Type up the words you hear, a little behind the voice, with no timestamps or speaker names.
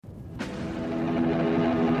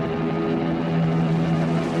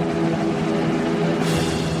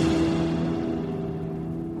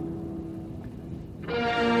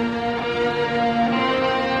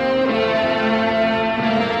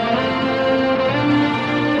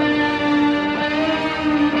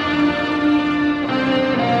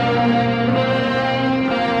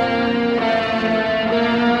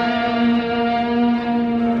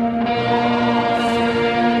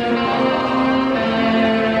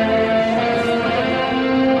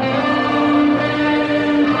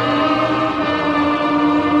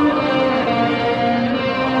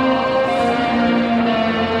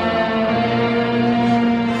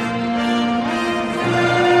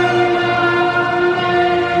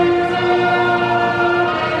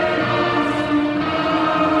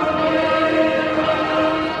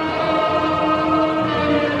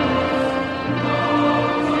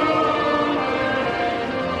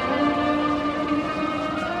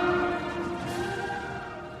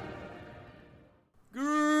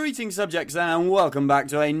Greetings, subjects, and welcome back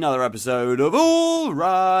to another episode of All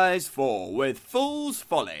Rise 4 with Fool's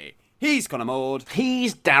Folly. He's Connor Maud.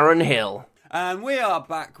 He's Darren Hill. And we are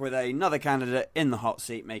back with another candidate in the hot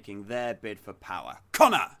seat making their bid for power.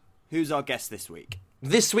 Connor, who's our guest this week?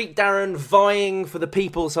 This week, Darren, vying for the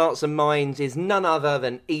people's hearts and minds is none other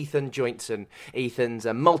than Ethan Jointson. Ethan's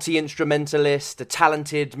a multi-instrumentalist, a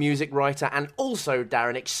talented music writer, and also,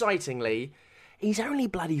 Darren, excitingly, he's only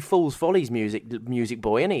bloody Fool's Folly's music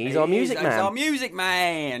boy, isn't he? He's our music man. He's our music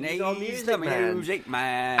man. He's our the music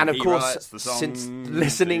man. And of He course, writes the songs, since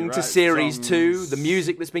listening to writes Series songs. 2, the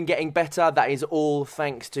music that's been getting better, that is all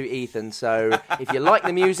thanks to Ethan. So if you like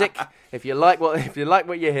the music, if you like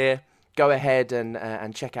what you hear, go ahead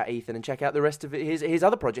and check out Ethan and check out the rest of his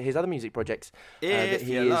other music projects that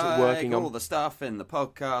he is working on. All the stuff in the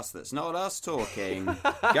podcast that's not us talking,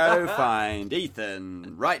 go find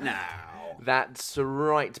Ethan right now. That's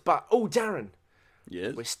right. But, Darren,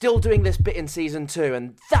 Yes. we're still doing this bit in Season 2,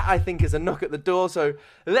 and that, I think, is a knock at the door, so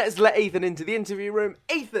let's let Ethan into the interview room.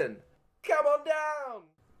 Ethan, come on down!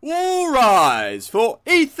 All rise for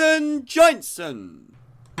Ethan Jointson.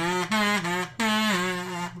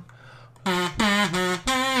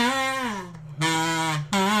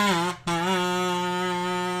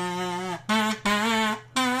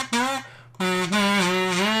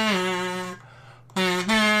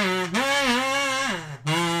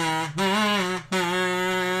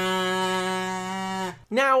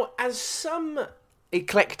 Now, as some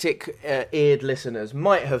eclectic eared listeners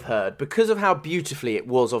might have heard, because of how beautifully it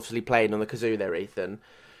was obviously played on the kazoo there, Ethan,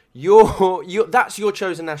 that's your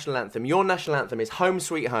chosen national anthem. Your national anthem is Home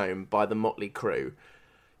Sweet Home by the Motley Crue.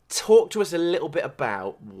 Talk to us a little bit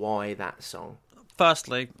about why that song.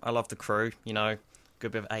 Firstly, I love the Crue,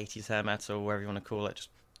 good bit of 80s hair metal, whatever you want to call it, just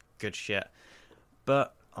good shit.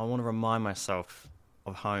 But I want to remind myself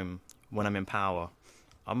of home when I'm in power.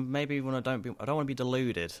 Maybe when I don't want to be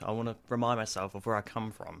deluded. I want to remind myself of where I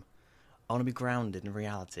come from. I want to be grounded in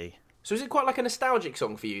reality. So is it quite like a nostalgic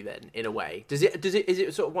song for you then, in a way? Is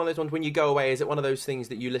it sort of one of those ones when you go away, is it one of those things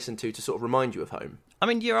that you listen to sort of remind you of home? I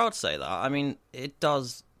mean, yeah, I'd say that. It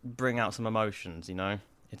does bring out some emotions,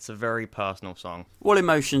 It's a very personal song. What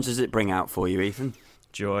emotions does it bring out for you, Ethan?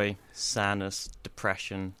 Joy, sadness,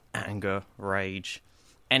 depression, anger, rage.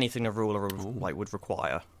 Anything a ruler would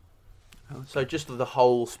require. So just the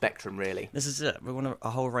whole spectrum, really. This is it. We want a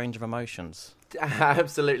whole range of emotions.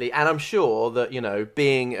 Absolutely, and I'm sure that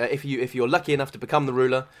being if you're lucky enough to become the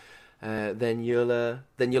ruler, then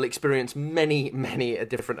you'll experience many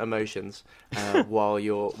different emotions while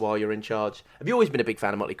you're in charge. Have you always been a big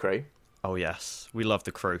fan of Motley Crue? Oh yes, we love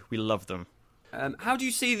the Crue. We love them. How do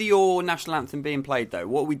you see your national anthem being played, though?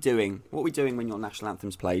 What are we doing? What are we doing when your national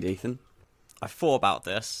anthem's played, Ethan? I thought about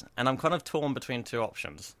this, and I'm kind of torn between two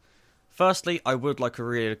options. Firstly, I would like a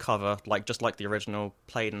real cover, just like the original,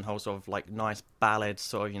 played in a whole sort of nice ballad,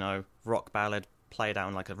 sort of rock ballad, played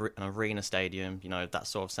out in an arena stadium, that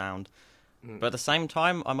sort of sound. But at the same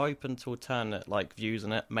time, I'm open to alternate views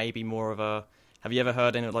on it. Maybe more of a. Have you ever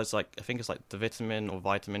heard any of those I think it's the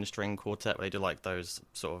Vitamin String Quartet, where they do those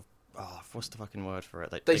sort of what's the fucking word for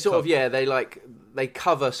it? They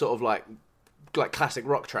cover sort of like classic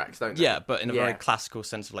rock tracks, don't they? Yeah, but in a very classical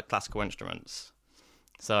sense of classical instruments.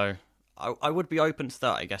 So I would be open to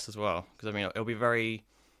that, I guess, as well, because it'll be very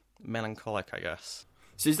melancholic, I guess.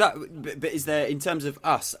 So is there, in terms of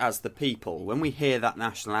us as the people, when we hear that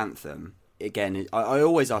national anthem, again, I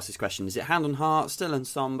always ask this question, is it hand on heart, still and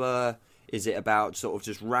sombre? Is it about sort of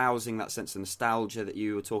just rousing that sense of nostalgia that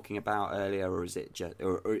you were talking about earlier, or is it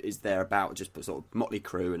or is there about just sort of Motley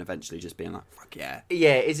Crue and eventually just being like, fuck yeah?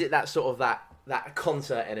 Yeah, is it that sort of that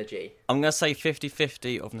concert energy? I'm going to say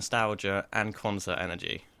 50-50 of nostalgia and concert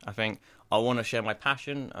energy. I think I want to share my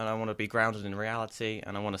passion, and I want to be grounded in reality,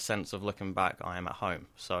 and I want a sense of looking back, I am at home.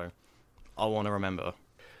 So I want to remember.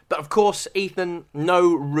 But of course, Ethan,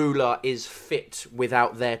 no ruler is fit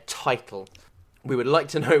without their title. We would like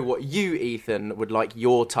to know what you, Ethan, would like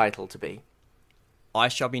your title to be. I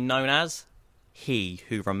shall be known as He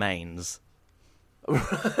Who Remains.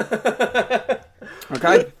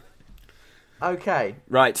 Okay. Okay.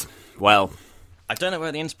 Right. Well. I don't know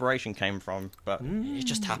where the inspiration came from, but it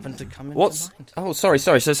just happened to come into mind. Oh, sorry,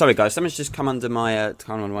 guys. Someone's just come under my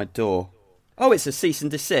door. Oh, it's a cease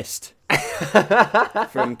and desist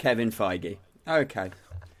from Kevin Feige. Okay,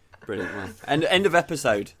 brilliant. Well, end of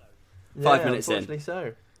episode. 5 minutes in. Unfortunately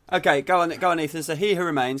so. Okay, go on, Ethan. So He Who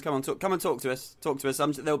Remains. Come and talk to us.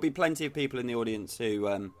 There'll be plenty of people in the audience who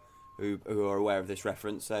are aware of this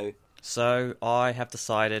reference. So I have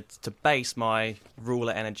decided to base my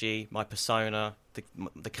ruler energy, my persona,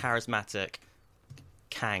 the charismatic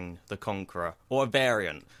Kang the Conqueror, or a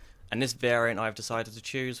variant. And this variant I've decided to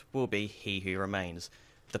choose will be He Who Remains,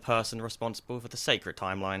 the person responsible for the sacred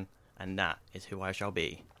timeline, and that is who I shall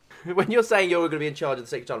be. When you're saying you're going to be in charge of the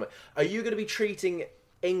Sacred Tournament, are you going to be treating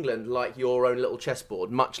England like your own little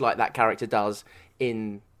chessboard, much like that character does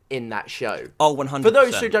in that show? Oh, 100%. For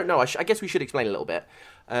those who don't know, I guess we should explain a little bit.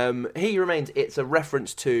 He Who Remains, it's a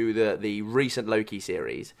reference to the recent Loki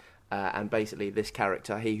series, and basically this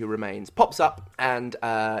character, He Who Remains, pops up and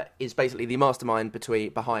is basically the mastermind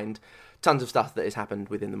behind tons of stuff that has happened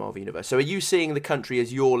within the Marvel Universe. So are you seeing the country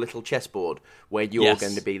as your little chessboard, where you're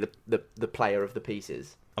going to be the player of the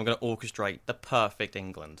pieces? I'm going to orchestrate the perfect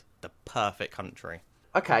England, the perfect country.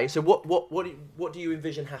 Okay, so what do you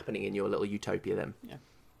envision happening in your little utopia then? Yeah.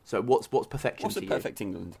 So what's perfection What's to a you? perfect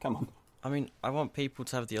England? Come on. I mean, I want people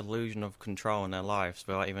to have the illusion of control in their lives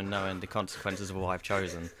without even knowing the consequences of what I've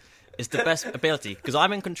chosen. It's the best ability, because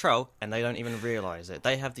I'm in control, and they don't even realise it.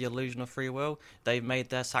 They have the illusion of free will, they've made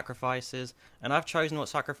their sacrifices, and I've chosen what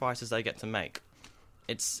sacrifices they get to make.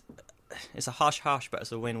 It's a hush-hush, but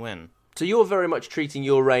it's a win-win. So you're very much treating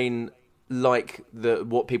your reign like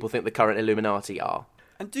what people think the current Illuminati are.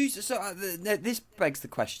 And this begs the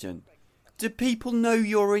question: do people know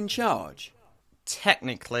you're in charge?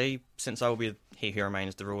 Technically, since I will be He Who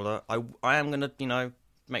Remains the ruler, I am going to,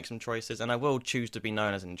 make some choices, and I will choose to be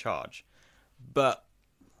known as in charge. But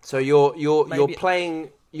so you're maybe... playing.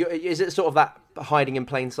 Is it sort of that hiding in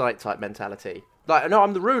plain sight type mentality? Like, no,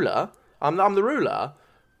 I'm the ruler. I'm the ruler.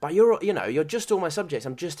 But you're just all my subjects.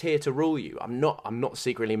 I'm just here to rule you. I'm not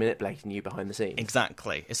secretly manipulating you behind the scenes.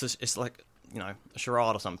 Exactly. It's like a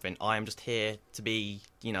charade or something. I am just here to be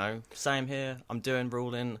say I'm here. I'm doing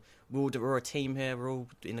ruling. We're a team here. We're all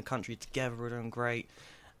in the country together. We're doing great.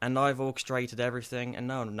 And I've orchestrated everything, and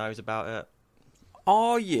no one knows about it.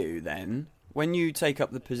 Are you then, when you take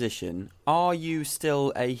up the position, are you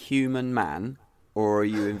still a human man, or are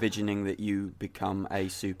you envisioning that you become a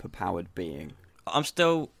superpowered being? I'm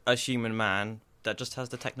still a human man that just has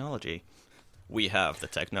the technology. We have the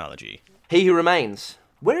technology. He Who Remains.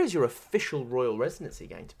 Where is your official royal residency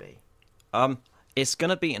going to be? It's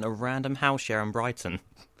gonna be in a random house share in Brighton.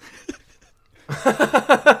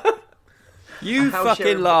 You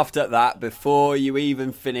fucking laughed at that before you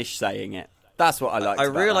even finished saying it. That's what I liked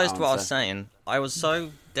about that realised what I was answer. saying. I was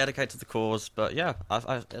so dedicated to the cause, but yeah,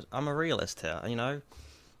 I'm a realist here. I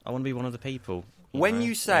want to be one of the people. When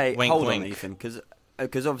you say, wink, hold wink. on, Ethan,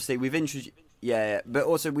 because obviously we've introduced, but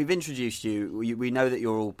also we've introduced you. We know that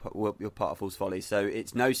you're part of Fool's Folly, so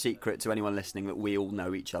it's no secret to anyone listening that we all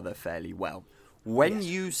know each other fairly well. When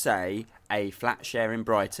you say a flat share in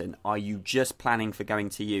Brighton, are you just planning for going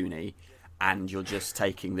to uni, and you're just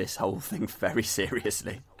taking this whole thing very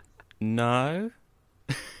seriously? No.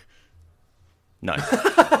 No.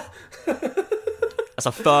 That's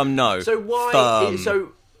a firm no. So why? Firm. It's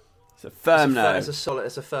a firm no.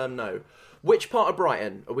 It's a firm no. Which part of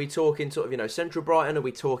Brighton? Are we talking sort of, central Brighton? Are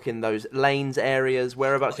we talking those lanes areas?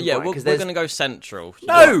 Whereabouts in Brighton? We're going to go central.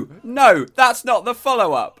 No, that's not the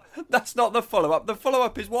follow-up. That's not the follow-up. The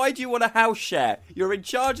follow-up is, why do you want a house share? You're in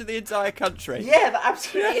charge of the entire country. Yeah, that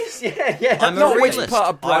absolutely is. Yeah. I'm Not a which realist. part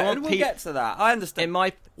of I Brighton. want We'll get to that. I understand.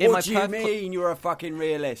 What do you mean you're a fucking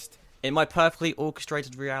realist? In my perfectly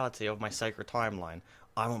orchestrated reality of my sacred timeline,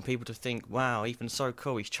 I want people to think, wow, Ethan's so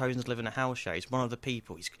cool. He's chosen to live in a house share. He's one of the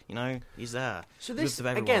people. He's there. So this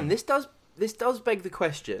does beg the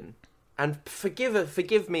question, and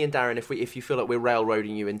forgive me and Darren if you feel like we're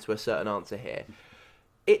railroading you into a certain answer here.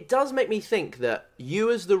 It does make me think that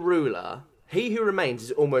you as the ruler, He Who Remains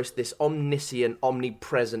is almost this omniscient,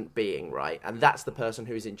 omnipresent being, right? And that's the person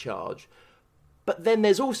who is in charge. But then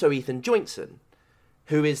there's also Ethan Jointson,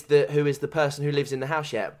 who is the person who lives in the house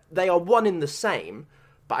share. They are one in the same,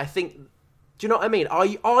 but I think, do you know what I mean?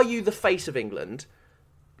 Are you the face of England,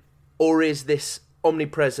 or is this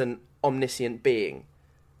omnipresent, omniscient being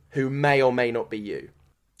who may or may not be you?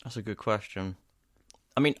 That's a good question.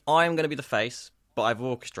 I mean, I'm going to be the face, but I've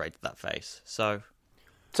orchestrated that face, so...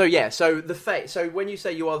 So the face. So when you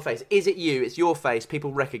say you are the face, is it you? It's your face.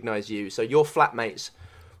 People recognise you. So your flatmates,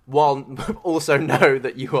 while also know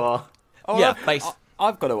that you are. Oh, yeah, face.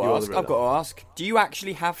 I've got to ask. ruler. I've got to ask. Do you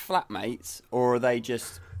actually have flatmates, or are they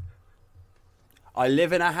just? I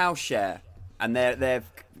live in a house share, and they're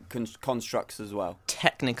constructs as well.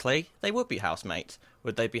 Technically, they would be housemates.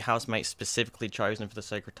 Would they be housemates specifically chosen for the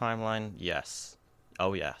sacred timeline? Yes.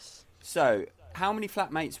 Oh, yes. So, how many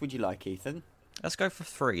flatmates would you like, Ethan? Let's go for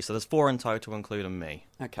 3. So there's 4 in total, including me.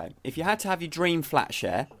 Okay. If you had to have your dream flat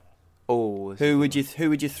share, Oh, who would your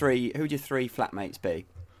three flatmates be?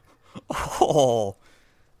 Oh,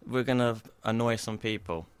 we're gonna annoy some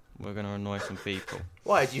people. We're going to annoy some people.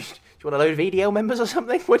 Why? Do you want a load of EDL members or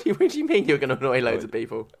something? What do you mean you're going to annoy loads of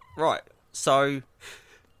people? Right. So,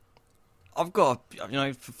 I've got,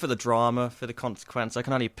 for the drama, for the consequence, I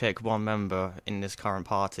can only pick one member in this current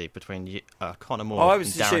party between Connor Moore I and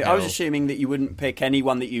was Darren I was Hill. assuming that you wouldn't pick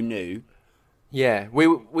anyone that you knew. Yeah,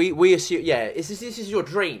 we assume. Yeah, this is your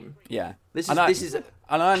dream. Yeah. This And I- is.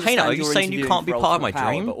 And I understand Hey, no, you're saying you interviewing can't be for part of Ultimate my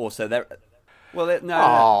Power, dream? But also there. Well, no,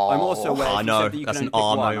 Oh. I'm also aware. I if you know, said that you that's can an only pick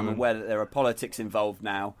R one, I'm moment. aware that there are politics involved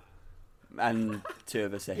now, and two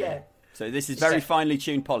of us are here. Yeah. So this is very finely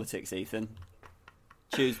tuned politics, Ethan.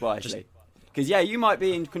 Choose wisely. Because you might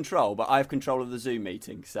be in control, but I have control of the Zoom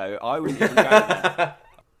meeting, so I wouldn't even go there.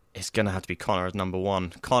 It's going to have to be Connor as number one.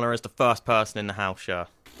 Connor is the first person in the house show.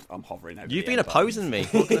 I'm hovering over. You've the been end button. opposing me.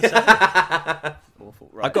 What can I say? Awful.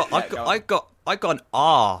 Right, I got an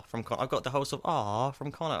R from Connor. I got the whole sort of R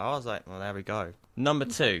from Connor. I was like, well, there we go. Number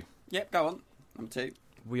 2, Yep, go on. Number 2.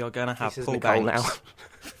 we are going to have This is Paul Nicole Banks.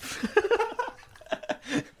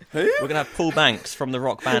 Who? We're going to have Paul Banks from the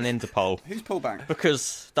rock band Interpol Who's Paul Banks?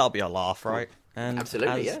 because that'll be a laugh, right? And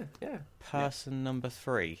Absolutely, as yeah. person number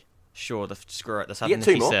 3, sure, screw it. Let's have You get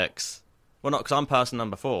two Nikki more. 6. Well, not because I'm person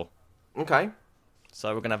number 4. Okay. So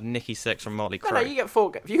we're going to have Nikki 6 from Motley No, Crue. you get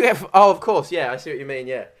 4. Oh, of course. Yeah, I see what you mean.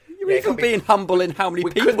 Yeah. You're Yeah, even can't be- being humble in how many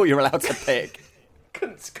we people couldn't- you're allowed to pick.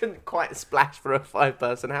 couldn't quite splash for a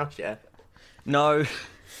 5-person house yet. No.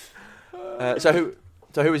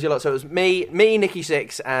 So who was your lot? So it was me, Nikki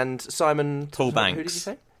 6, and Simon. Paul sorry, Who Banks. did you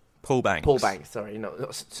say? Paul Banks. Paul Banks. Sorry, not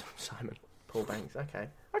Simon. Paul Banks. Okay,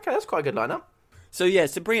 that's quite a good lineup. So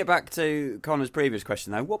to bring it back to Connor's previous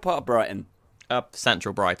question though, what part of Brighton?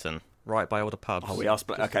 Central Brighton, right by all the pubs. Oh, we are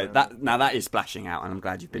okay. That is splashing out, and I'm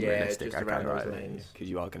glad you've been Yeah, realistic. just Okay, around those right, lanes. because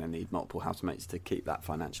you are going to need multiple housemates to keep that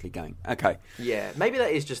financially going. Okay, Yeah, maybe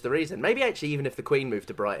that is just the reason. Maybe actually, even if the Queen moved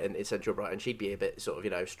to Brighton, in Central Brighton, she'd be a bit sort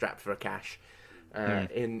of strapped for cash.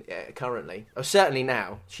 In currently, or certainly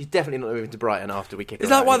now, she's definitely not moving to Brighton after we kick her is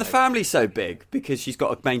that out why the anyway. family's so big? Because she's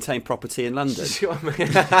got to maintain property in London.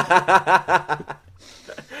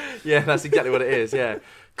 Yeah, that's exactly what it is. Yeah,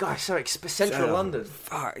 gosh, central Oh, London.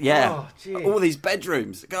 Fuck, yeah, Oh, jeez. all these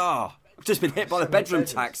bedrooms. God, I've just been hit by the bedroom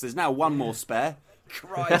tax. There's now one more spare.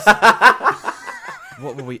 Christ.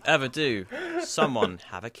 What will we ever do? Someone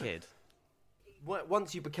have a kid.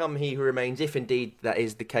 Once you become he who remains, if indeed that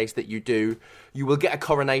is the case that you do, you will get a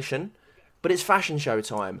coronation. But it's fashion show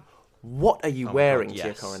time. What are you my wearing God, to your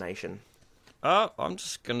yes. coronation? I'm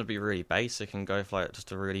just going to be really basic and go for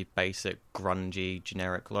just a really basic, grungy,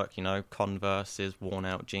 generic look. Converses,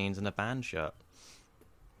 worn-out jeans, and a band shirt.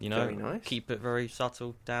 Very nice. Keep it very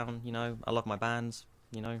subtle down. I love my bands.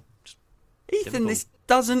 Just Ethan, simple. this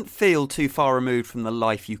doesn't feel too far removed from the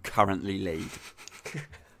life you currently lead.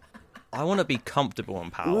 I want to be comfortable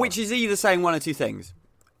in power. Which is either saying one or two things.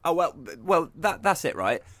 Oh, well, that's it,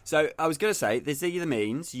 right? So I was going to say, this either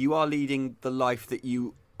means you are leading the life that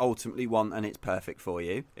you ultimately want and it's perfect for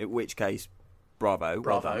you, in which case, bravo.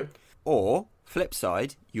 Bravo. Or, flip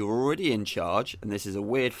side, you're already in charge, and this is a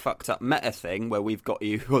weird fucked up meta thing where we've got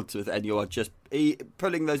you, and you are just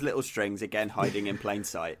pulling those little strings, again, hiding in plain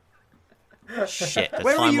sight. Shit, the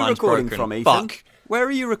Where are you timeline's recording broken. from, Ethan? Fuck. Where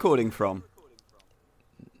are you recording from?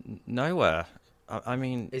 Nowhere. I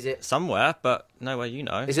mean, Is it- somewhere, but nowhere you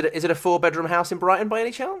know. Is it a 4-bedroom house in Brighton by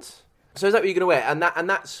any chance? So is that what you're going to wear? And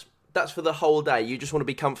that's for the whole day. You just want to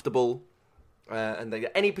be comfortable. And they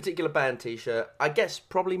get any particular band T-shirt. I guess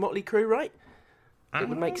probably Motley Crue, right? It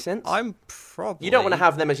would make sense. I'm probably... You don't want to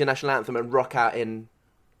have them as your national anthem and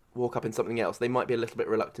walk up in something else. They might be a little bit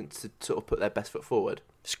reluctant to sort of put their best foot forward.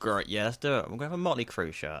 Screw it, yeah, let's do it. We're going to have a Motley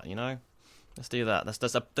Crue shirt, Let's do that.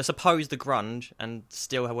 Let's oppose the grunge and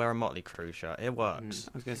still wear a Motley Crue shirt. It works.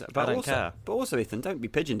 I was going to say, I don't care. But also, Ethan, don't be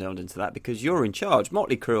pigeonholed into that because you're in charge.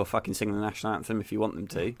 Motley Crue will fucking sing the national anthem if you want them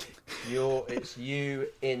to. It's you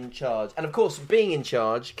in charge. And of course, being in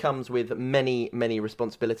charge comes with many, many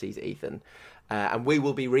responsibilities, Ethan. And we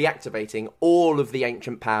will be reactivating all of the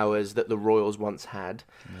ancient powers that the royals once had.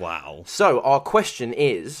 Wow. So, our question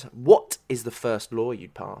is, what is the first law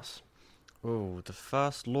you'd pass? Ooh, the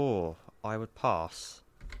first law I would pass.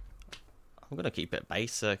 I'm going to keep it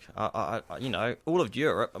basic. All of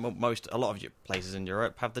Europe, a lot of places in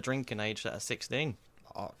Europe have the drinking age set at 16.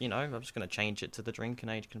 I'm just going to change it to the drinking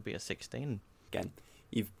age can be at 16. Again,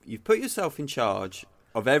 you've put yourself in charge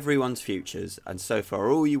of everyone's futures, and so far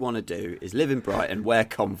all you want to do is live in Brighton, wear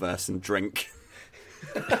Converse, and drink.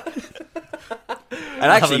 And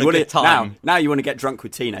actually, you a want good time. now you want to get drunk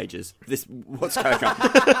with teenagers. What's going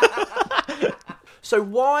on? So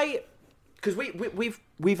why? Because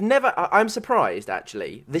we've never. I'm surprised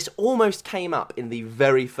actually. This almost came up in the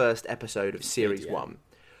very first episode of Series yeah. 1.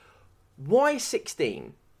 Why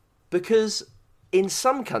 16? Because in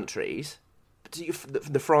some countries,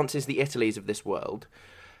 the Frances, the Italies of this world,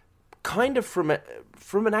 kind of from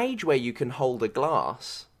an age where you can hold a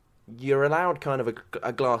glass, you're allowed kind of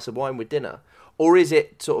a glass of wine with dinner. Or is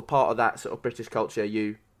it sort of part of that sort of British culture?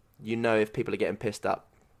 You know if people are getting pissed up,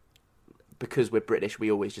 because we're British,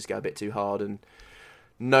 we always just go a bit too hard, and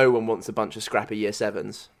no one wants a bunch of scrappy year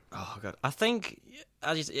sevens. Oh god, I think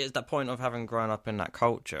it's that point of having grown up in that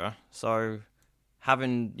culture. So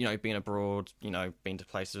having been abroad, been to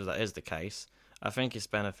places where that is the case, I think it's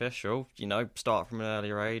beneficial. Start from an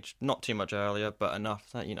earlier age, not too much earlier, but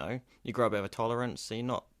enough that you grow a bit of a tolerance. So you're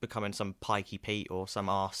not becoming some pikey Pete or some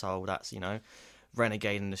arsehole that's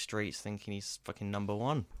renegading the streets thinking he's fucking number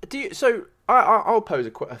one. I'll pose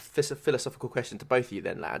a philosophical question to both of you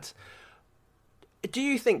then, lads. Do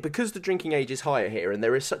you think, because the drinking age is higher here and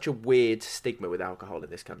there is such a weird stigma with alcohol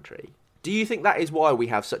in this country, do you think that is why we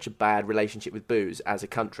have such a bad relationship with booze as a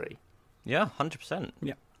country? Yeah, 100%.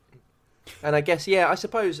 Yeah. And I guess, I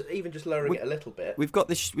suppose even just lowering it a little bit. We've got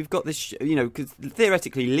this, because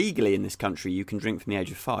theoretically, legally in this country, you can drink from the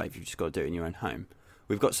age of 5. You've just got to do it in your own home.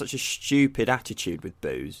 We've got such a stupid attitude with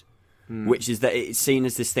booze, which is that it's seen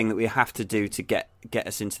as this thing that we have to do to get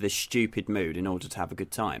us into this stupid mood in order to have a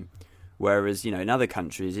good time. Whereas, in other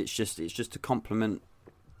countries, it's just a compliment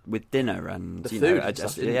with dinner and the food,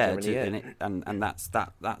 and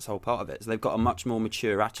that's whole part of it. So they've got a much more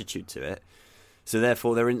mature attitude to it. So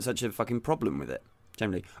therefore, there isn't such a fucking problem with it.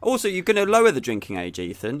 Generally. Also, you're going to lower the drinking age,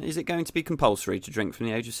 Ethan. Is it going to be compulsory to drink from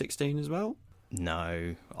the age of 16 as well?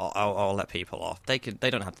 No, I'll let people off. They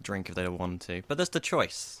don't have to drink if they don't want to, but there's the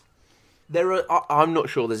choice. I'm not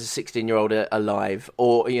sure there's a 16-year-old alive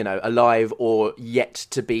or yet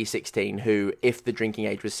to be 16 who, if the drinking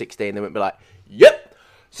age was 16, they wouldn't be like, "Yep,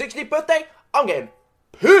 16th birthday, I'm getting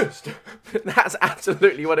pissed." That's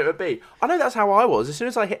absolutely what it would be. I know that's how I was. As soon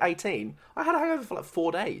as I hit 18, I had a hangover for like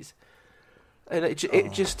 4 days. And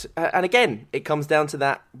and again, it comes down to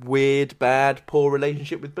that weird, bad, poor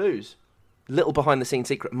relationship with booze. Little behind-the-scenes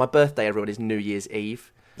secret. My birthday, everyone, is New Year's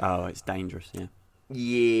Eve. Oh, it's dangerous, yeah.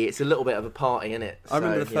 Yeah, it's a little bit of a party, isn't it? I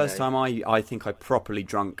remember the first time I think I properly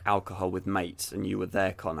drunk alcohol with mates, and you were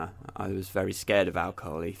there, Connor. I was very scared of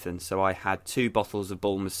alcohol, Ethan, so I had 2 bottles of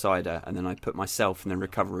Bulmers cider, and then I put myself in the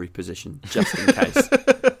recovery position, just in case.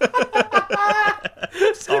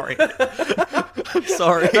 Sorry.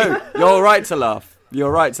 Sorry. No, you're right to laugh.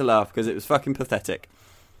 You're right to laugh, because it was fucking pathetic.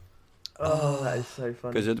 Oh, that is so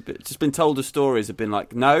funny. Because it's just been told of stories have been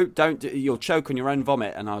like, no, don't, you'll choke on your own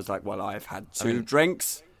vomit. And I was like, well, I've had 2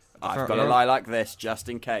 drinks. I've got to lie like this just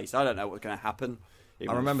in case. I don't know what's going to happen.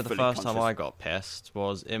 I remember the first time I got pissed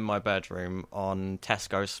was in my bedroom on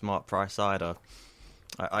Tesco's Smart Price cider.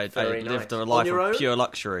 I lived a life of pure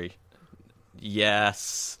luxury.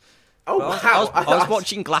 Yes. Oh, wow. I was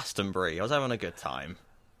watching Glastonbury. I was having a good time.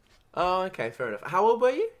 Oh, okay, fair enough. How old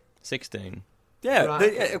were you? 16. Yeah, right,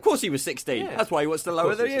 okay. Of course he was 16. Yeah. That's why he wants to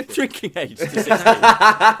lower the drinking age to 16.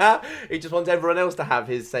 He just wants everyone else to have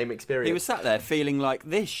his same experience. He was sat there feeling like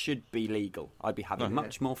this should be legal. I'd be having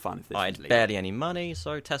much more fun if this was legal. I had barely any money,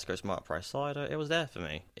 so Tesco Smart Price cider, it was there for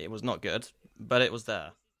me. It was not good, but it was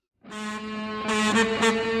there.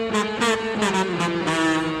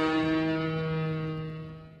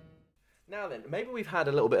 Now then, maybe we've had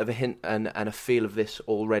a little bit of a hint and a feel of this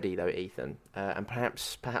already, though, Ethan. And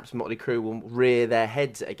perhaps Motley Crue will rear their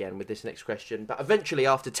heads again with this next question. But eventually,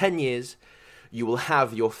 after 10 years, you will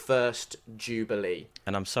have your first Jubilee.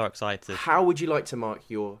 And I'm so excited. How would you like to mark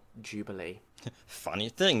your Jubilee? Funny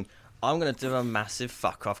thing, I'm going to do a massive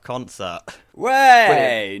fuck-off concert. Way!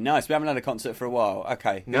 Brilliant. Nice, we haven't had a concert for a while.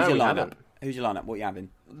 Okay, No, we haven't. Who's your lineup? What are you having?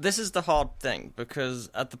 This is the hard thing, because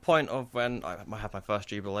at the point of when I have my first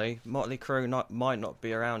Jubilee, Motley Crue might not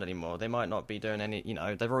be around anymore. They might not be doing any,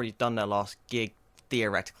 they've already done their last gig,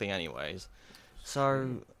 theoretically anyways.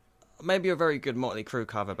 So, maybe a very good Motley Crue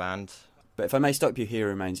cover band. But if I may stop you here,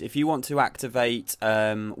 Remains, if you want to activate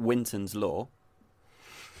Winton's Law...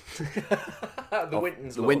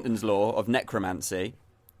 the Winton's Law of necromancy,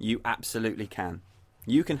 you absolutely can.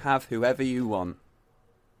 You can have whoever you want.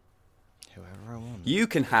 Whoever I want. You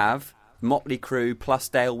can have Motley Crue plus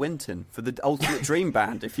Dale Winton for the ultimate dream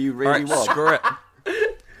band if you really want. Screw it.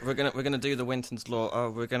 We're gonna do the Winton's Law.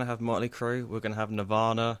 We're gonna have Motley Crue. We're gonna have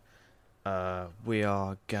Nirvana. We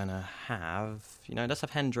are gonna have let's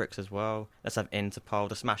have Hendrix as well. Let's have Interpol,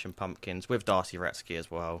 the Smashing Pumpkins with Darcy Retzky as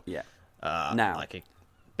well. Yeah. Now, like a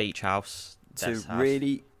Beach House. To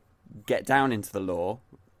really get down into the law,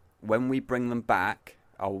 when we bring them back,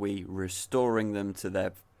 are we restoring them to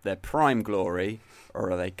their prime glory, or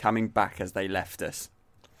are they coming back as they left us?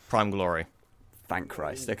 Prime glory. Thank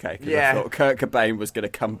Christ. Okay, because Yeah. I thought Kurt Cobain was going to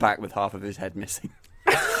come back with half of his head missing.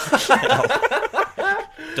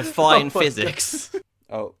 Define physics.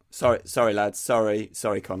 Oh, sorry, lads. Sorry,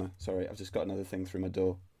 Connor. Sorry, I've just got another thing through my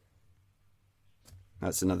door.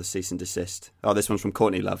 That's another cease and desist. Oh, this one's from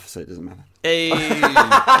Courtney Love, so it doesn't matter. Hey.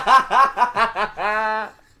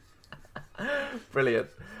 Brilliant.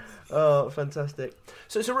 Oh, fantastic.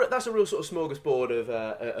 So that's a real sort of smorgasbord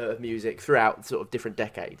of music throughout sort of different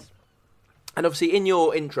decades. And obviously, in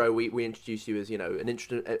your intro, we introduced you as, you know, an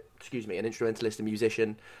instrumentalist, a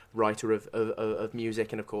musician, writer of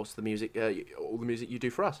music, and of course the music, all the music you do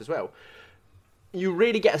for us as well. You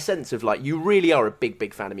really get a sense of, like, you really are a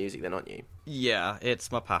big fan of music, then, aren't you? Yeah,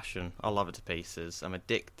 it's my passion. I love it to pieces. I'm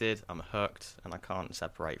addicted, I'm hooked, and I can't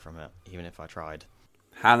separate from it, even if I tried.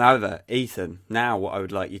 However, Ethan, now what I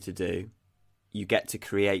would like you to do, you get to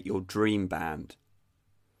create your dream band.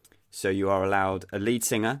 So you are allowed a lead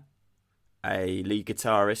singer, a lead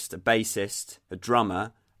guitarist, a bassist, a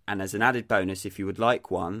drummer, and as an added bonus, if you would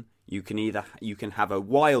like one, you can have a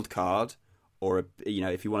wild card, or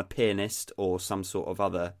if you want a pianist or some sort of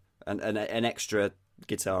other an extra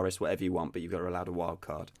guitarist, whatever you want, but you've got allowed a wild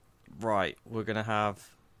card. Right, we're gonna have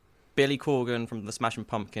Billy Corgan from the Smashing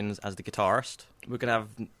Pumpkins as the guitarist. We're gonna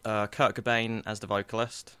have Kurt Cobain as the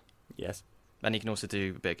vocalist. Yes. And he can also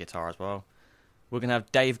do a bit of guitar as well. We're gonna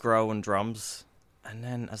have Dave Grohl on drums. And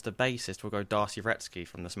then, as the bassist, we'll go Darcy Retzky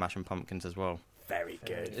from the Smashing Pumpkins as well. Very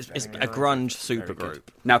good. It's a grunge supergroup.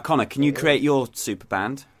 Now, Connor, can you create your super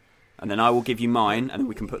band? And then I will give you mine, and then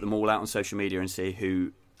we can put them all out on social media and see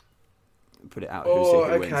who put it out. Who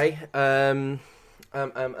okay. wins.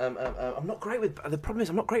 I'm not great with. The problem is,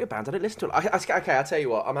 I'm not great with bands. I don't listen to it. Okay, I'll tell you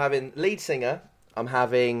what. I'm having lead singer. I'm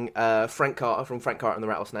having Frank Carter from Frank Carter and the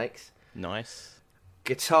Rattlesnakes. Nice.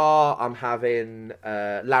 Guitar. I'm having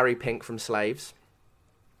Larry Pink from Slaves.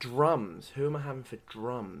 Drums. Who am I having for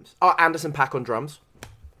drums? Oh, Anderson .Paak on drums.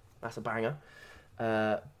 That's a banger.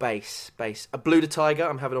 Bass. A Blue the Tiger.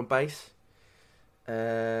 I'm having on bass.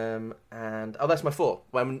 And that's my 4.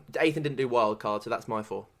 When Ethan didn't do wild card, so that's my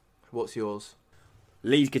 4. What's yours?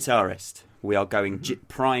 Lead guitarist. We are going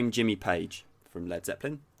prime Jimmy Page from Led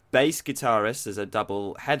Zeppelin. Bass guitarist as a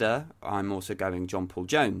double header. I'm also going John Paul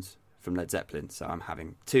Jones from Led Zeppelin. So I'm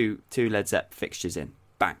having two Led Zepp fixtures in.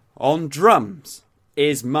 Bang. On drums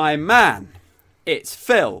is my man. It's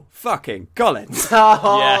Phil fucking Collins.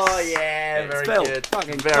 Oh, Yes. yeah, It's very Phil good.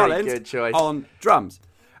 fucking Very Collins good choice. on drums.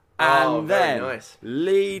 And Oh, very then nice.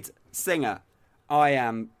 lead singer. I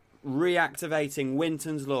am reactivating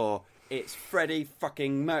Winton's Law. It's Freddie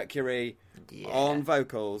fucking Mercury on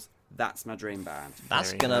vocals. That's my dream band.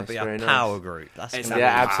 That's Very going to nice, be a very nice. power group. That's It's gonna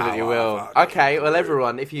Yeah, be absolutely power will. fucking Okay, well,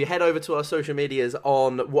 everyone, if you head over to our social medias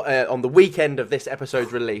on the weekend of this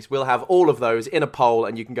episode's release, we'll have all of those in a poll,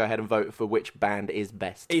 and you can go ahead and vote for which band is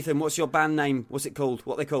best. Ethan, what's your band name? What's it called?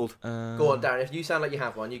 What are they called? Go on, Darren. If you sound like you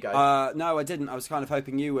have one, you go. No, I didn't. I was kind of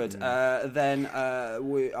hoping you would. Then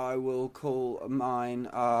I will call mine.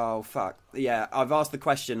 Oh fuck! Yeah, I've asked the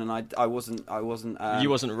question and I wasn't. you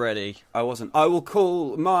wasn't ready. I wasn't. I will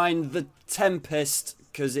call mine the Tempest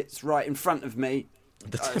because it's right in front of me.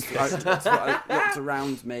 That's what looked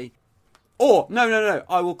around me. Or no.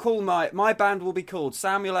 I will call my band will be called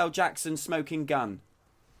Samuel L. Jackson Smoking Gun.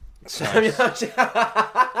 Are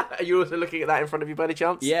you also looking at that in front of you by any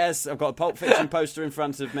chance? Yes, I've got a Pulp Fiction poster in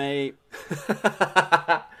front of me.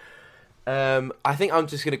 I think I'm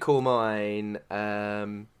just going to call mine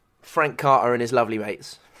Frank Carter and his lovely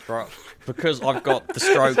mates. Right. Because I've got the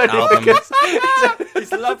Stroke album.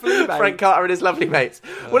 It's lovely, mate. Frank Carter and his lovely mates.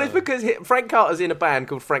 Well, it's because Frank Carter's in a band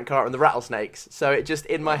called Frank Carter and the Rattlesnakes, so it just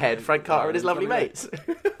in my head, Frank Carter and his lovely mates.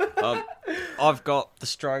 I've got the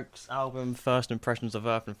Strokes album, First Impressions of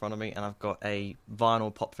Earth, in front of me, and I've got a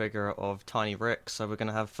vinyl pop figure of Tiny Rick, so we're going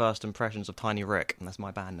to have First Impressions of Tiny Rick, and that's my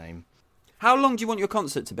band name. How long do you want your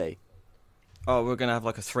concert to be? Oh, we're going to have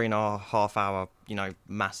like a 3.5 hour,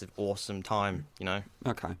 massive, awesome time,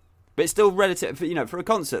 Okay. But it's still relative, for a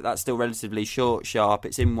concert, that's still relatively short, sharp.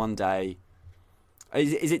 It's in one day.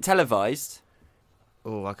 Is it televised?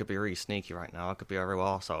 Oh, I could be really sneaky right now. I could be a real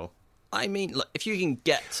arsehole. I mean, look, if you can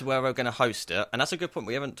get to where we're going to host it, and that's a good point,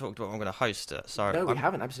 we haven't talked about when we're going to host it. So No, we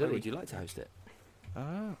haven't, Where absolutely. would you like to host it?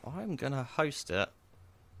 I'm going to host it.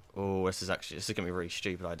 Oh, this is going to be a really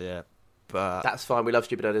stupid idea. But That's fine, we love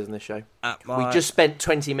stupid ideas on this show. we We just spent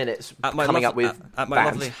 20 minutes coming up with at my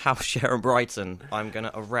bands. lovely house share in Brighton, I'm going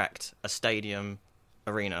to erect a stadium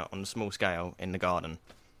arena on a small scale in the garden.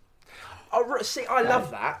 See, I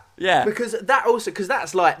love that. Yeah. Because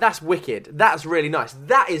that's wicked. That's really nice.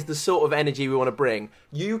 That is the sort of energy we want to bring.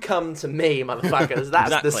 You come to me, motherfuckers. That's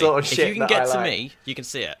Exactly. the sort of shit. If you can that get I to like. me, you can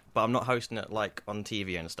see it. But I'm not hosting it like on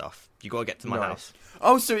TV and stuff. You got to get to my house.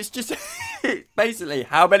 Oh, so it's just basically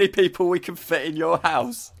how many people we can fit in your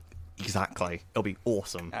house. Exactly. It'll be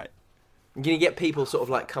awesome. Right. You're gonna get people sort of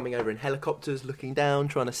like coming over in helicopters, looking down,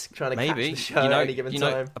 trying to Maybe catch the show you know, at any given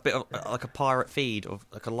time. a bit of like a pirate feed of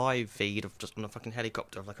like a live feed of just on a fucking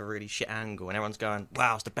helicopter of like a really shit angle, and everyone's going,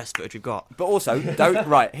 "Wow, it's the best footage we've got." But also, don't.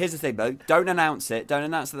 Right, here's the thing, though. Don't announce it. Don't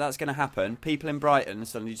announce that that's going to happen. People in Brighton are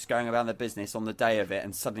suddenly just going about their business on the day of it,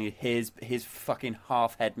 and suddenly here's fucking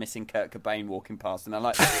half head missing Kurt Cobain walking past, and they're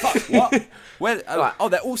like, "Fuck, what? Where? Oh,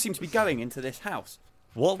 they all seem to be going into this house."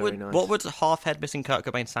 What Very nice. what would half head missing Kurt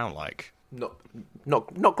Cobain sound like? Not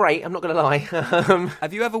great. I'm not gonna lie.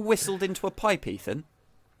 Have you ever whistled into a pipe, Ethan?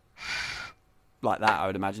 Like that, I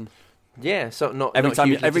would imagine. Yeah, so not Every not time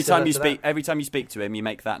hugely dissimilar to that. every time you speak to him, you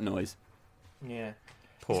make that noise. Yeah.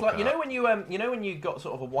 Poor It's like Kurt. you know when you got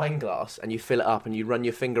sort of a wine glass and you fill it up and you run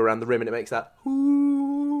your finger around the rim and it makes that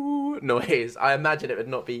 "ooh" noise. I imagine it would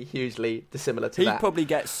not be hugely dissimilar to He'd that. probably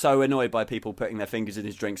get so annoyed by people putting their fingers in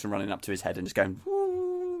his drinks and running up to his head and just going,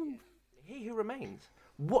 "Woo." He who remains.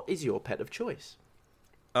 What is your pet of choice?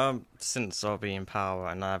 Since I'll be in power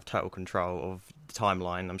and I have total control of the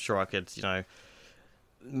timeline, I'm sure I could,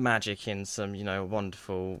 magic in some,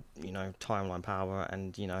 wonderful, timeline power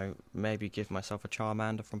and, maybe give myself a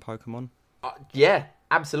Charmander from Pokemon. Yeah,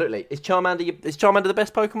 absolutely. Is Charmander the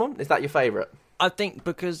best Pokemon? Is that your favourite? I think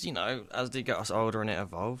because, as they get us older and it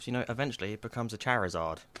evolves, eventually it becomes a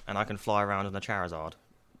Charizard and I can fly around in a Charizard.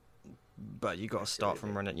 But you got to start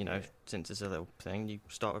from running, since it's a little thing, you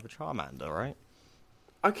start with a Charmander, right?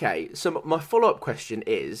 Okay, so my follow-up question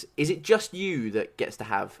is it just you that gets to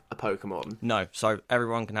have a Pokemon? No, so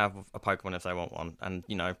everyone can have a Pokemon if they want one, and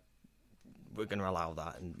we're going to allow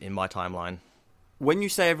that in my timeline. When you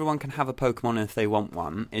say everyone can have a Pokemon if they want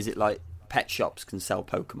one, is it like pet shops can sell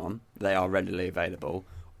Pokemon? They are readily available.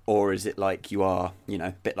 Or is it like you are,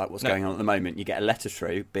 a bit like what's going on at the moment? You get a letter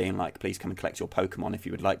through being like, please come and collect your Pokemon if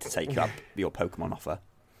you would like to take up your Pokemon offer.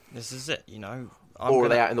 This is it, Or are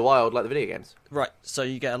they out in the wild like the video games? Right, so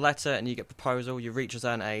you get a letter and you get a proposal, you reach a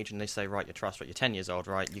certain age and they say, right, you're trustworthy, you're 10 years old,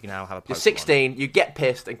 right, you can now have a Pokemon. You're 16, you get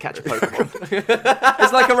pissed and catch a Pokemon.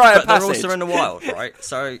 It's like a rite of But they're passage. also in the wild, right?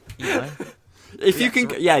 So, If you can,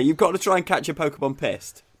 you've got to try and catch a Pokemon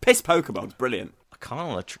pissed. Pissed Pokemon's brilliant. I kind of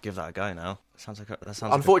want to give that a go now. Sounds like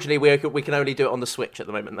Unfortunately, we can only do it on the Switch at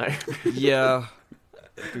the moment, though. Yeah.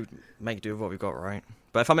 Make do with what we've got, right?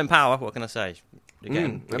 But if I'm in power, what can I say? You're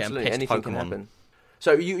getting absolutely, pissed anything Pokemon. can happen.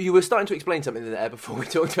 So you were starting to explain something there before we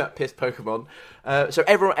talked about pissed Pokemon. So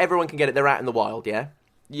everyone can get it. They're out in the wild, yeah?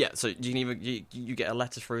 Yeah, so you can either you get a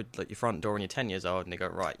letter through like your front door when you're 10 years old, and they go,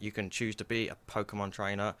 right, you can choose to be a Pokemon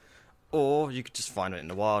trainer, or you could just find it in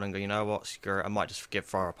the wild and go, you know what, screw it, I might just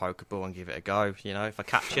throw a Pokeball and give it a go. If I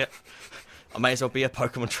catch it, I may as well be a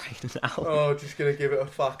Pokemon trainer now. Oh, just gonna give it a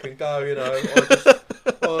fucking go,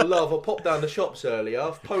 I popped down the shops earlier.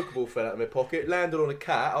 Pokeball fell out of my pocket, landed on a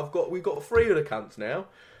cat. We've got 3 of the cunts now.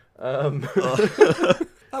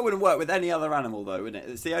 That wouldn't work with any other animal, though,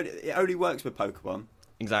 wouldn't it? It only works with Pokemon.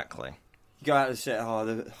 Exactly. You go out and say,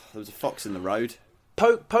 there was a fox in the road.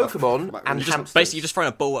 Pokemon and hamsters. Basically, you're just throwing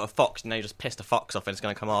a ball at a fox, and now you just pissed a fox off, and it's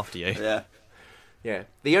going to come after you. Yeah. Yeah.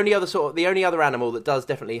 The only other animal that does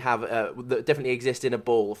definitely have that definitely exists in a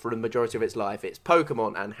ball for the majority of its life, it's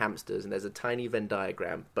Pokemon and hamsters, and there's a tiny Venn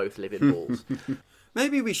diagram. Both live in balls.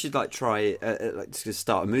 Maybe we should try to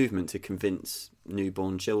start a movement to convince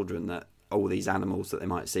newborn children that all these animals that they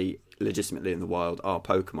might see legitimately in the wild are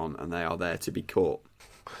Pokemon and they are there to be caught.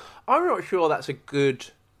 I'm not sure that's a good.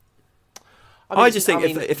 I just think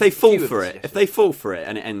if they fall for it,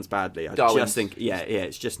 and it ends badly, I just think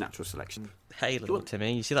it's just natural selection. Hey, little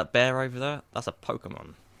Timmy, you see that bear over there? That's a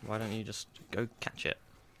Pokemon. Why don't you just go catch it?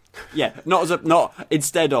 Yeah, not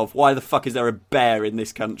instead of why the fuck is there a bear in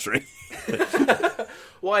this country?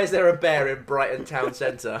 Why is there a bear in Brighton town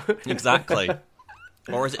centre? Exactly.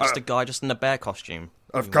 Or is it just a guy just in a bear costume?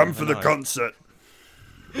 I've come for the concert.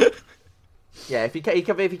 Yeah, if he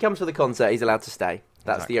comes for the concert, he's allowed to stay.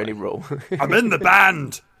 That's the only rule. I'm in the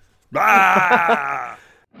band. Ah!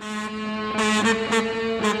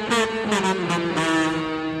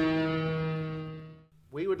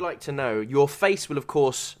 We would like to know, your face will of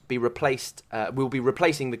course be replaced, we'll be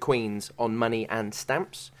replacing the Queen's on money and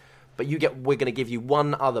stamps, but we're going to give you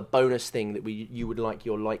one other bonus thing that you would like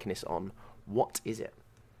your likeness on. What is it?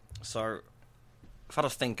 So, I've had to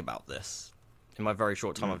think about this in my very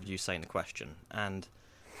short time of you saying the question, and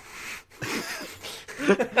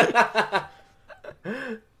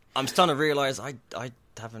I'm starting to realise I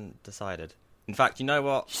haven't decided. In fact, you know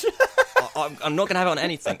what? I'm not going to have it on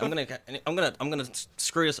anything. I'm going to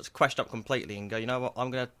screw this question up completely and go. You know what?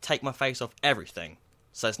 I'm going to take my face off everything.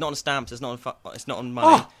 So it's not on stamps. It's not on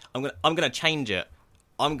money. I'm going to change it.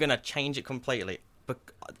 I'm going to change it completely. But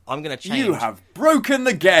I'm going to change. You have broken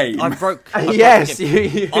the game. I've broken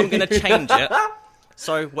it. I'm going to change it.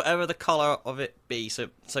 So whatever the colour of it be, so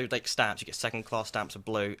like stamps, you get second class stamps are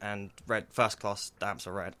blue and red, first class stamps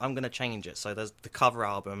are red. I'm going to change it. So there's the cover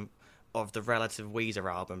album of the relative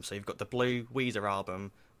Weezer album. So you've got the blue Weezer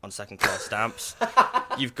album on second class stamps.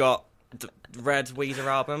 You've got the red Weezer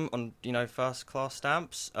album on, first class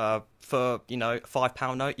stamps. For,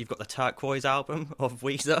 £5 note, you've got the turquoise album of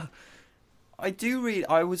Weezer.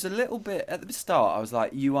 I was a little bit, at the start, I was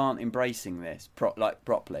like, you aren't embracing this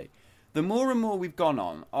properly. The more and more we've gone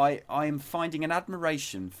on, I am finding an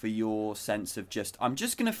admiration for your sense of I'm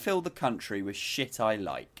just going to fill the country with shit I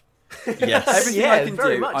like. Yes. Everything I can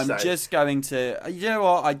very do, much I'm so. just going to, you know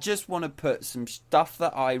what, I just want to put some stuff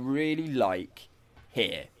that I really like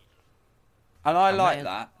here. And I like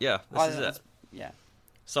that. Yeah, this is it. Yeah.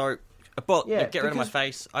 So, but Yeah, get rid of my because-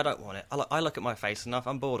 face. I don't want it. I look at my face enough.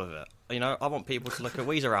 I'm bored of it. I want people to look at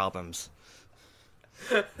Weezer albums.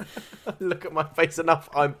 Look at my face enough.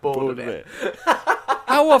 I'm bored of it.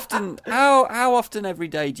 How often every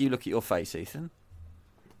day do you look at your face, Ethan?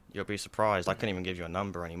 You'll be surprised. I couldn't even give you a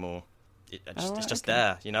number anymore. It's just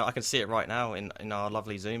okay. there. I can see it right now in our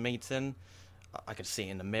lovely Zoom meeting. I can see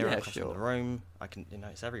it in the mirror across from the room. I can,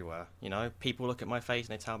 it's everywhere. People look at my face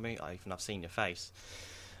and they tell me, I've seen your face,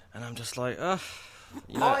 and I'm just like, ugh.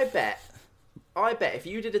 I bet if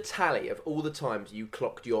you did a tally of all the times you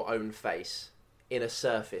clocked your own face in a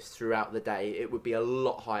surface throughout the day, it would be a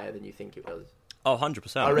lot higher than you think it was. Oh,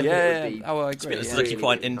 100%. I reckon it would be. Oh, I agree. It's Yeah. actually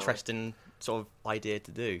quite an really interesting sort of idea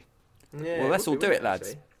to do. Yeah, Well, let's all it would do be, it, lads.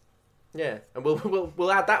 actually. Yeah, and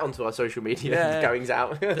we'll add that onto our social media Yeah. goings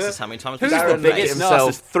out. This is how many times Who's we've the Darren seen looked at biggest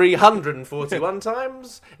himself narcissist? 341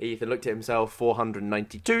 times. Ethan looked at himself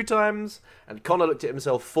 492 times, and Connor looked at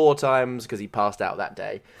himself 4 times because he passed out that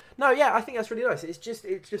day. No, yeah, I think that's really nice. It's just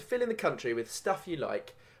filling the country with stuff you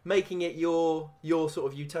like, making it your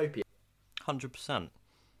sort of utopia. 100%.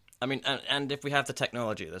 I mean, and if we have the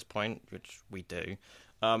technology at this point, which we do,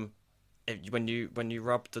 when you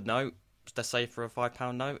rub the note, let's say for a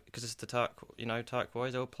 £5 note, because it's the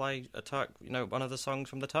turquoise, it'll play one of the songs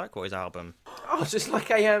from the Turquoise album. Oh, it's just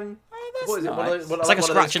like a what is it? nice. It's like a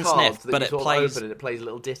scratch and sniff, but it plays and it plays a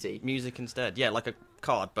little ditty. music instead. Yeah, like a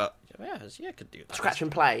card, but yeah, could do that. Scratch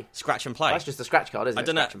and play. Scratch and play. That's just a scratch card, isn't it? I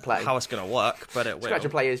don't know Scratch and play. how it's going to work, but it will. Scratch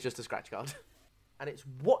and play is just a scratch card. And it's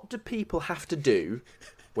what do people have to do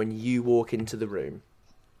when you walk into the room?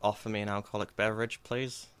 Offer me an alcoholic beverage,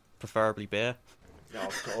 please. Preferably beer. Oh,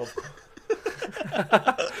 God.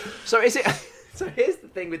 So is it? So here's the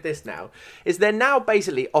thing with this now: is they're now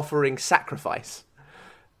basically offering sacrifice.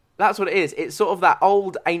 That's what it is. It's sort of that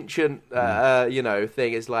old ancient,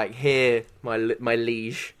 thing. It's like, here, my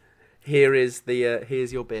liege, here is the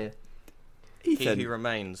here's your beer. Ethan, He who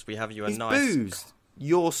remains, we have you a is nice... booze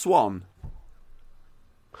your swan?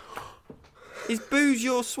 Is booze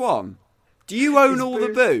your swan? Do you own Is all the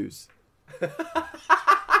booze- booze?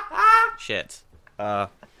 Shit.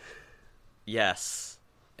 Yes.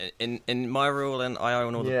 In my ruling, I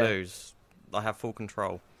own all the Yeah. booze. I have full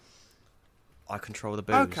control. I control the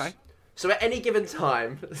booze. Okay. So at any given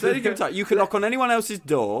time, So you can knock on anyone else's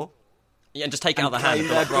door Yeah, and just take it out and of the hand.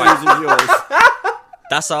 claim and be their like, booze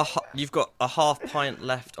right, is yours. you've got a half pint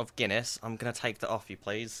left of Guinness. I'm gonna take that off you,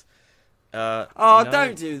 please. Oh,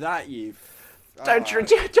 don't do that, you. don't drink.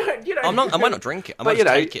 Don't you know? I might not drink it. I But, might you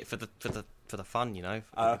just know- take it for the fun.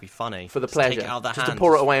 It'd be funny for the Just pleasure, Take it out of their just hand. to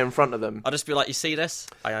pour it away in front of them. I'll just be like, you see this?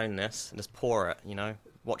 I own this, and just pour it.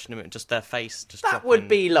 Watching them, just their face, just That dropping. would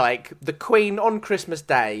be like the Queen on Christmas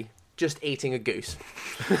Day just eating a goose.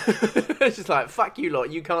 It's just like, fuck you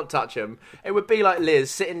lot, you can't touch them. It would be like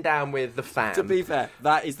Liz sitting down with the fam. To be fair,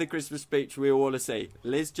 that is the Christmas speech we all want to see.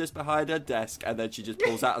 Liz just behind her desk, and then she just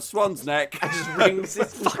pulls out a swan's neck. and just rings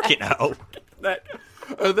his fucking hell. neck.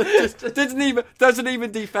 And then just doesn't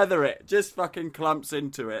even defeather it. Just fucking clumps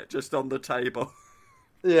into it, just on the table.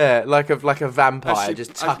 Yeah, like a vampire, And she-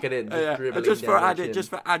 just tuck it in, just yeah, dribbling and just for down her added, chin. just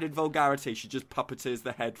for added vulgarity, she just puppeteers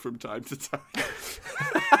the head from time to time.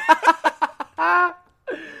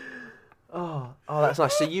 Oh, that's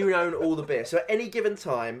nice. So you own all the beer. So at any given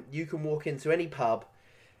time, you can walk into any pub,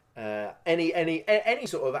 any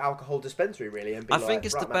sort of alcohol dispensary really. And be I think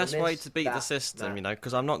it's right, the man, best way to beat the system, you know,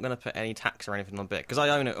 because I'm not going to put any tax or anything on it, because I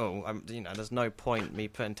own it all. You know, there's no point me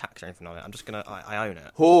putting tax or anything on it. I'm just gonna, I own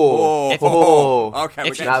it. Okay,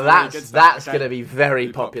 now that's going to be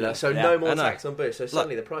very popular. So no more tax on booze. So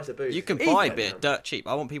suddenly the price of booze. You can buy beer dirt cheap.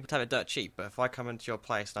 I want people to have it dirt cheap, but if I come into your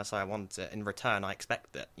place and I say I want it, in return I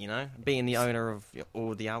expect it. You know, being the owner of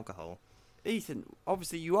all the alcohol. Ethan,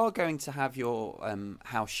 obviously you are going to have your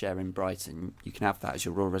house share in Brighton. You can have that as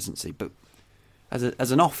your royal residency, but as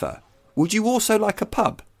an offer, would you also like a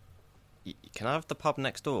pub? Can I have the pub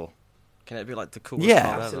next door? Can it be like the coolest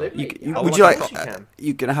Yeah, pub absolutely. ever? Would you like?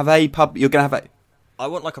 You're going to have a pub. You're going to have a. I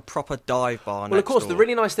want like a proper dive bar. Well, of course, the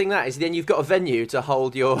really nice thing that is then you've got a venue to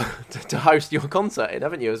hold your to host your concert in,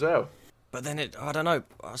 haven't you, as well? But then I don't know.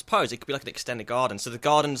 I suppose it could be like an extended garden. So the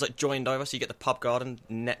garden's like joined over, so you get the pub garden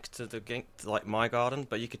next to like my garden.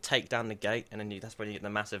 But you could take down the gate, and then that's when you get the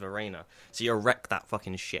massive arena. So you erect that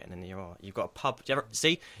fucking shit, and then you've got a pub. Do you ever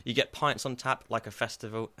see? You get pints on tap like a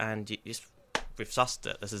festival, and we've sussed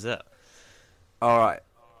it. This is it. All right.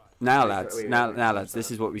 Now, lads, this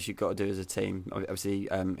is what we should got to do as a team. Obviously,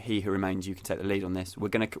 he who remains, you can take the lead on this. We've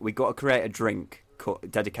got to create a drink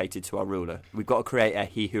dedicated to our ruler. We've got to create a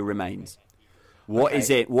he who remains. What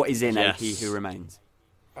is it? What is in a he who remains?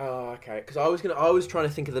 Oh, okay. Because I was trying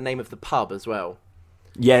to think of the name of the pub as well.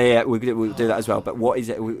 Yeah, we'll do that as well. But what is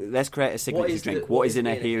it? Let's create a signature drink. What is in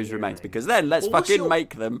a he who remains? Because then let's fucking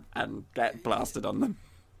make them and get blasted on them.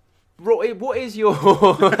 Roy, what is your...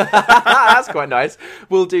 That's quite nice.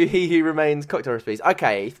 We'll do he who remains cocktail recipes.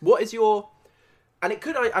 Okay, what is your... And it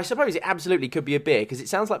could, I suppose it absolutely could be a beer, because it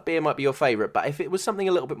sounds like beer might be your favourite, but if it was something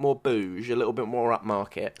a little bit more bouge, a little bit more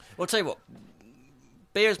upmarket... Well, I'll tell you what,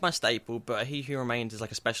 beer is my staple, but a he who remains is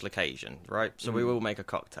like a special occasion, right? So we will make a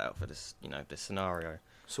cocktail for this, this scenario.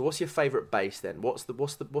 So what's your favourite base then? What's the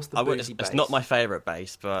boozy base? It's not my favourite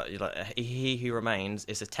base, but he who remains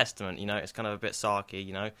is a testament. It's kind of a bit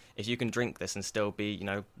sarky. If you can drink this and still be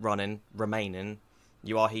remaining,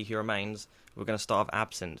 you are he who remains. We're going to start with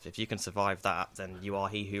absinthe. If you can survive that, then you are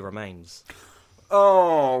he who remains.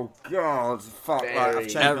 Oh God! Fuck! I've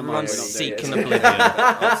changed my mind. Everyone's seeking oblivion.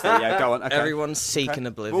 Yeah, go on. Okay. Everyone's seeking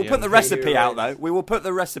oblivion. We'll put the recipe out though. We will put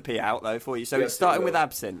the recipe out though for you. So it's starting with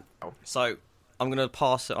absinthe. So I'm going to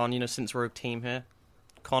pass it on. Since we're a team here,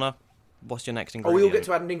 Connor, what's your next Oh, ingredient? we all get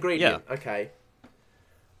to add an ingredient. Yeah. Okay.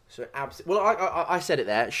 So absinthe. Well, I said it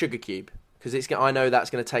there. Sugar cube, because I know that's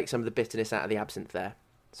going to take some of the bitterness out of the absinthe there.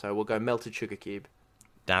 So we'll go melted sugar cube.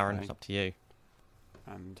 Darren, it's up to you.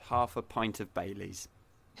 And half a pint of Baileys.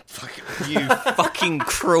 You fucking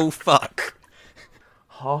cruel fuck.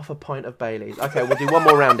 Half a pint of Baileys. Okay, we'll do one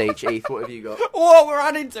more round each. Heath, what have you got? Oh, we're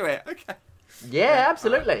adding to it. Okay. Yeah,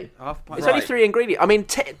 absolutely. Half a pint. It's only 3 ingredients. I mean,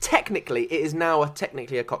 technically, it is now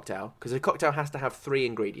technically a cocktail, because a cocktail has to have 3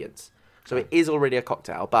 ingredients. So it is already a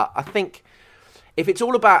cocktail. But I think if it's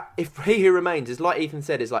all about, if he who remains is like Ethan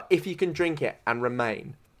said, is like if you can drink it and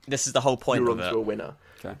remain, This is the whole point you're of on it. to a winner.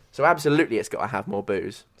 Okay. So absolutely, it's got to have more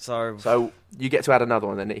booze. So you get to add another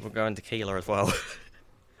one then, Ethan. we're going tequila as well.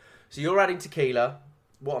 So you're adding tequila.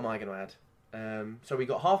 What am I going to add? So we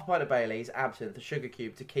got half a pint of Baileys, absinthe, the sugar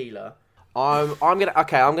cube, tequila. I'm gonna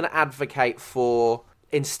advocate for,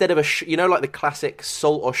 instead of like the classic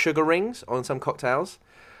salt or sugar rings on some cocktails,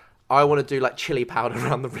 I want to do like chili powder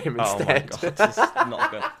around the rim instead. Oh my god, this is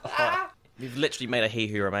not good. You've literally made a he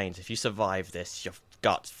who remains. If you survive this, your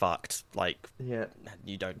gut's fucked. Yeah.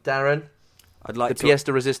 You don't. Darren, I'd like the pièce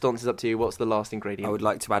de résistance is up to you. What's the last ingredient? I would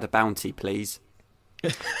like to add a bounty, please.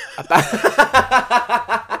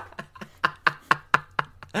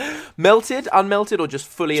 Melted, unmelted, or just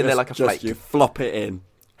fully in there like a flake? You flop it in.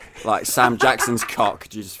 Like Sam Jackson's cock.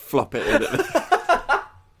 You just flop it in.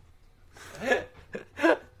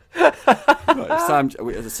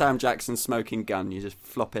 Like Sam Jackson smoking gun. You just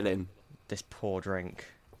flop it in. This poor drink.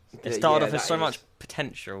 It started off with so much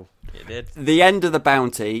potential. It did. The end of the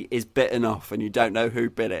bounty is bitten off, and you don't know who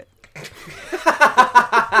bit it.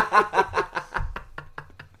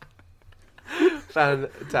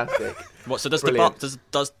 Fantastic. What? So does Brilliant.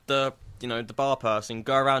 does the the bar person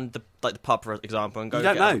go around the pub, for example, and go You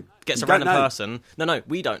don't know. gets You a don't random know. person? No,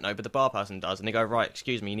 we don't know, but the bar person does, and they go, right,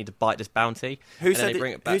 excuse me, you need to bite this bounty. Who and said then they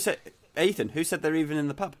bring it back. Who said Ethan? Who said they're even in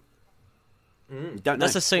the pub? You don't know.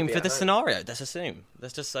 Let's assume Could be for at this home. scenario. Let's assume.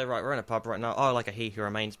 Let's just say, right, we're in a pub right now. Oh, like a he who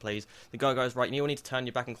remains, please. The guy goes, right, you all need to turn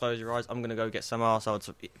your back and close your eyes. I'm going to go get some arsehole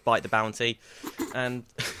to bite the bounty. And...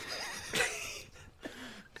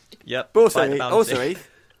 Yep. But bite the bounty. also, Heath,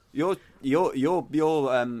 you're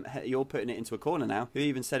putting it into a corner now. Who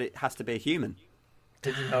even said it has to be a human?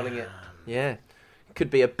 Pigeonholing it. Yeah. could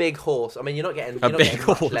be a big horse. I mean, you're not getting big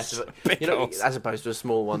much horse. less of it. Big You're not, horse. as opposed to a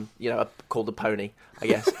small one, called a pony, I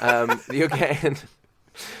guess.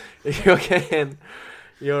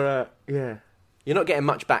 You're not getting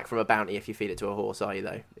much back from a bounty if you feed it to a horse, are you?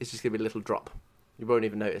 Though it's just gonna be a little drop. You won't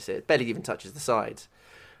even notice it. It barely even touches the sides.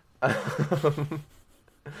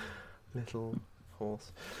 Little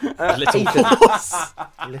horse. Little Ethan. horse.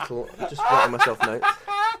 Little. Just writing myself notes.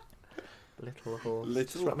 Little horse.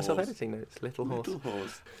 Little Just write myself horse. editing notes. Little horse. Little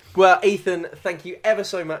horse. Well, Ethan, thank you ever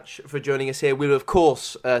so much for joining us here. We'll, of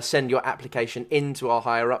course, send your application in to our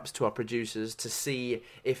higher-ups, to our producers, to see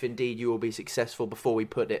if indeed you will be successful before we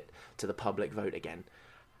put it to the public vote again.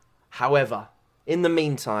 However, in the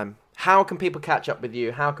meantime, how can people catch up with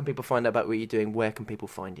you? How can people find out about what you're doing? Where can people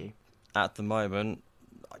find you? At the moment,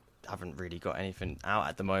 I haven't really got anything out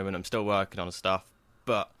at the moment. I'm still working on stuff,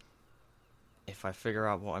 but if I figure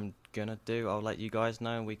out what I'm gonna do, I'll let you guys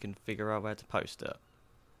know and we can figure out where to post it.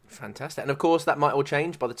 Fantastic. And of course, that might all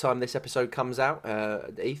change by the time this episode comes out,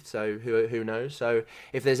 Eth, so who knows? So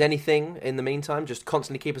if there's anything in the meantime, just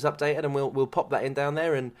constantly keep us updated and we'll pop that in down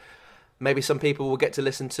there, and maybe some people will get to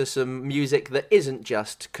listen to some music that isn't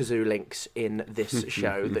just kazoo links in this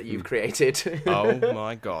show that you've created. Oh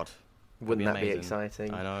my god. Wouldn't that be amazing.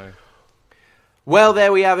 exciting? I know. Well,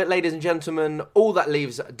 there we have it, ladies and gentlemen. All that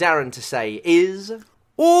leaves Darren to say is...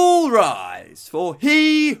 All rise for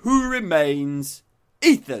he who remains,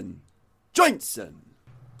 Ethan Jointson.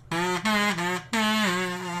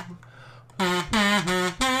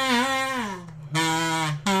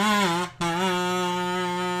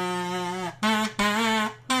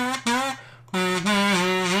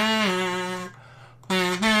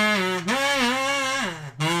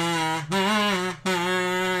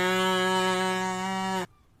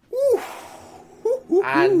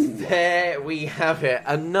 And there we have it.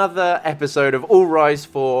 Another episode of All Rise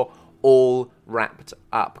for all wrapped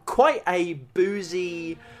up. Quite a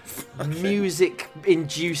boozy,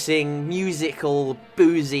 music-inducing, musical,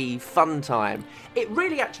 boozy fun time. It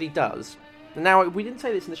really actually does. Now, we didn't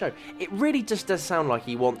say this in the show. It really just does sound like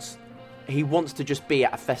he wants to just be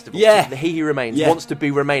at a festival. Yeah. He Who Remains Yeah. wants to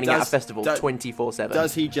be remaining at a Does- festival does- 24/7.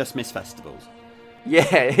 Does he just miss festivals?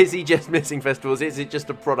 Yeah, is he just missing festivals? Is it just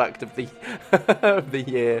a product of the of the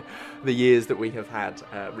years that we have had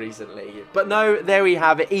recently? But no, there we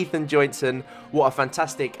have it. Ethan Jointson, what a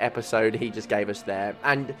fantastic episode he just gave us there.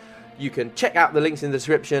 And you can check out the links in the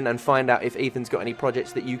description and find out if Ethan's got any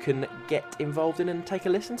projects that you can get involved in and take a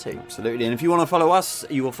listen to. Absolutely. And if you want to follow us,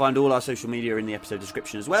 you will find all our social media in the episode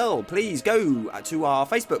description as well. Please go to our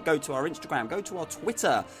Facebook, go to our Instagram, go to our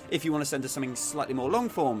Twitter. If you want to send us something slightly more long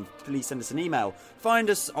form, please send us an email. Find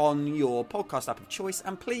us on your podcast app of choice,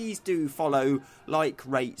 and please do follow, like,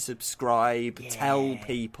 rate, subscribe, tell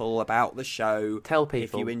people about the show. Tell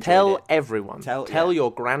people. If you enjoyed Tell it. everyone. Tell yeah.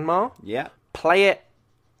 your grandma. Yeah, Play it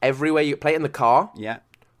everywhere. You play it in the car. yeah,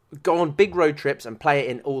 Go on big road trips and play it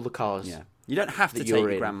in all the cars. yeah. You don't have to That take you're your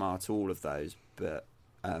in. grandma to all of those, but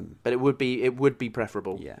But it would be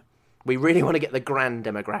preferable. yeah. We really want to get the grand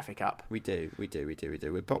demographic up. We do.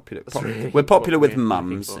 We're popular. That's really We're popular what with we're mums,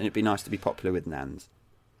 looking for. and it'd be nice to be popular with nans.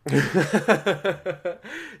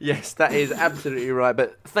 Yes, that is absolutely right.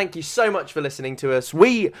 But thank you so much for listening to us.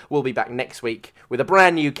 We will be back next week with a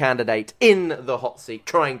brand new candidate in the hot seat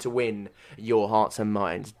trying to win your hearts and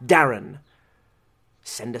minds. Darren,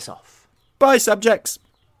 send us off. Bye, subjects.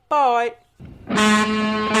 Bye.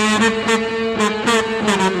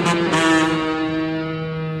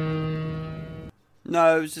 No,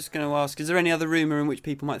 I was just going to ask, is there any other rumour in which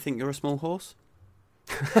people might think you're a small horse?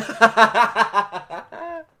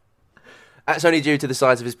 That's only due to the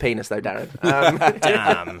size of his penis, though, Darren.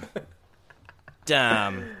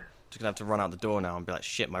 Damn. Just gonna have to run out the door now and be like,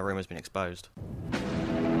 shit, my room has been exposed.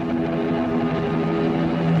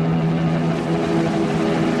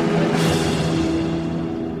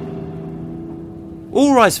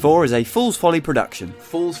 All Rise 4 is a Fool's Folly production.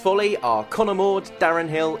 Fool's Folly are Connor Maud, Darren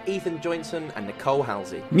Hill, Ethan Jointson, and Nicole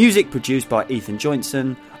Halsey. Music produced by Ethan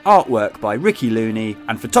Jointson, artwork by Ricky Looney,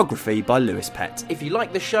 and photography by Lewis Pett. If you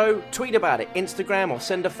like the show, tweet about it, Instagram, or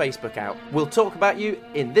send a Facebook out. We'll talk about you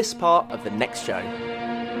in this part of the next show.